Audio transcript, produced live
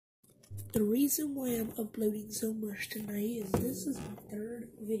The reason why I'm uploading so much tonight is this is my third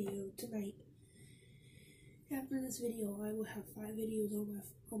video tonight. After this video, I will have 5 videos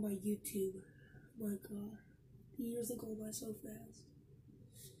on my YouTube. My God, the years are going by so fast.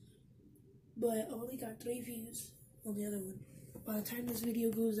 But I only got 3 views on the other one. By the time this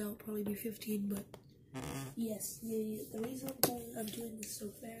video goes out, probably be 15. But yes, the reason I'm doing this so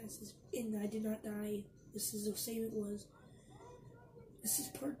fast is, and I did not die. This is the same it was. This is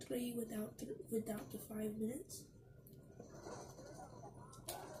part 3 without the 5 minutes.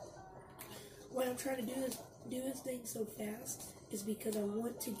 Why I'm trying to do this thing so fast is because I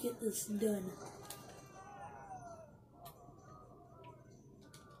want to get this done.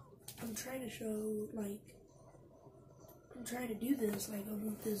 I'm trying to show, I'm trying to do this, I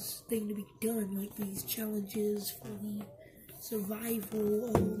want this thing to be done, these challenges for the survival,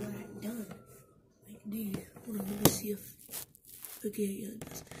 all that done. Dude, hold on, let me see if, okay, yeah,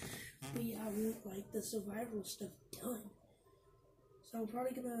 but yeah, I want, the survival stuff done. So I'm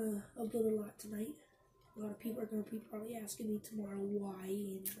probably gonna upload a lot tonight. A lot of people are gonna be probably asking me tomorrow why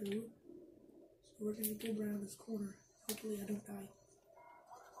and who. So we're gonna go around this corner. Hopefully I don't die.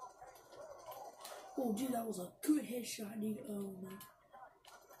 Oh, dude, that was a good headshot, dude. Oh, man.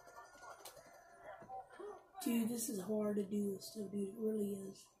 Dude, this is hard to do this stuff, dude. It really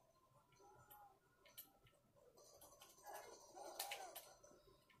is.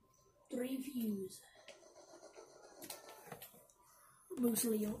 Three views. I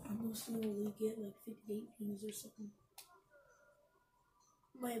mostly only get 58 views or something.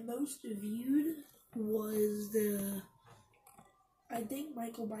 My most viewed was I think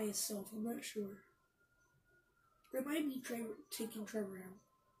Michael by himself. I'm not sure. There might be taking Trevor out.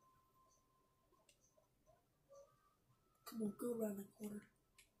 Come on, go around the corner.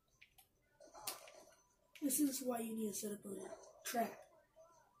 This is why you need to set up a trap.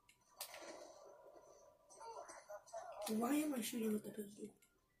 Why am I shooting with the pistol?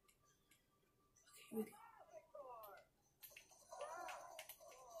 Okay, here we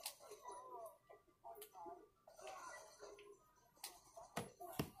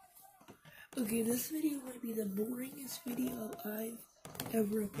go. Okay, this video might be the boringest video I've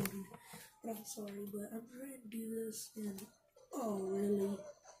ever uploaded. But I'm sorry, but I'm trying to do this and, oh really?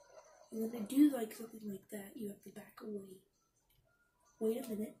 And when I do something like that, you have to back away. Wait a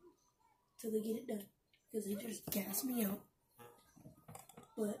minute till they get it done. Because they just gas me out.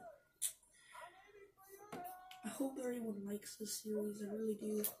 But I hope everyone likes this series. I really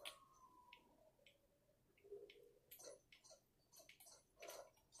do.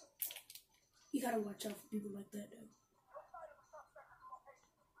 You gotta watch out for people like that, though.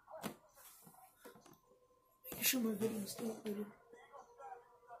 Making sure my video is still uploaded.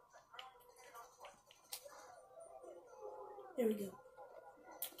 There we go.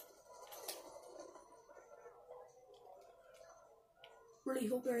 Really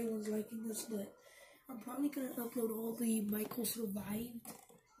hope everyone's liking this, but I'm probably gonna upload all the Michael survived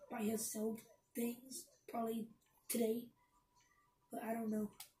by himself things probably today, but I don't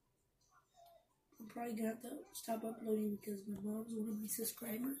know. I'm probably gonna have to stop uploading because my mom's one of my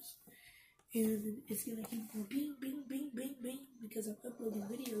subscribers, and it's gonna keep going bing, bing, bing, bing, bing because I'm uploading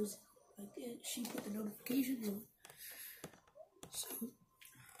videos like it. She put the notifications on, so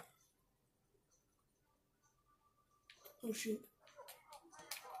oh shit.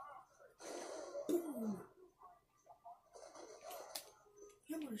 Boom.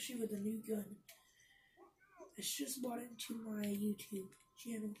 I'm gonna shoot with a new gun. It's just bought into my YouTube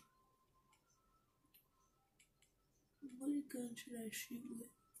channel. What gun should I shoot with?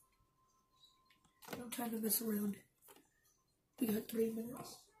 I'm trying to mess around. We got 3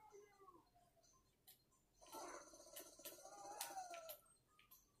 minutes.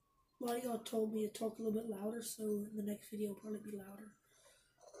 A lot of y'all told me to talk a little bit louder, so in the next video will probably be louder.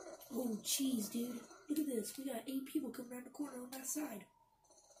 Oh, jeez, dude. Look at this. We got 8 people coming around the corner on that side.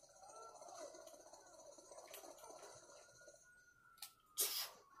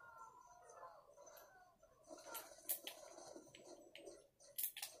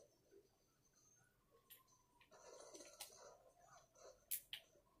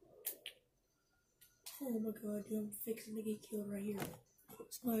 Oh my god, dude. I'm fixing to get killed right here.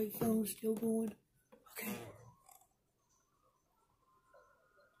 It's my phone still going. Okay.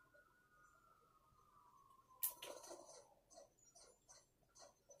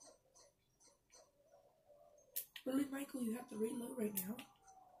 Really, Michael, you have to reload right now?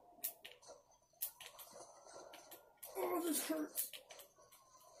 Oh, this hurts.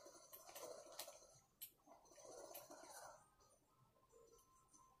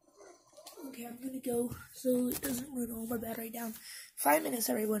 Okay, I'm gonna go so it doesn't run all my battery down. 5 minutes,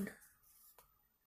 everyone.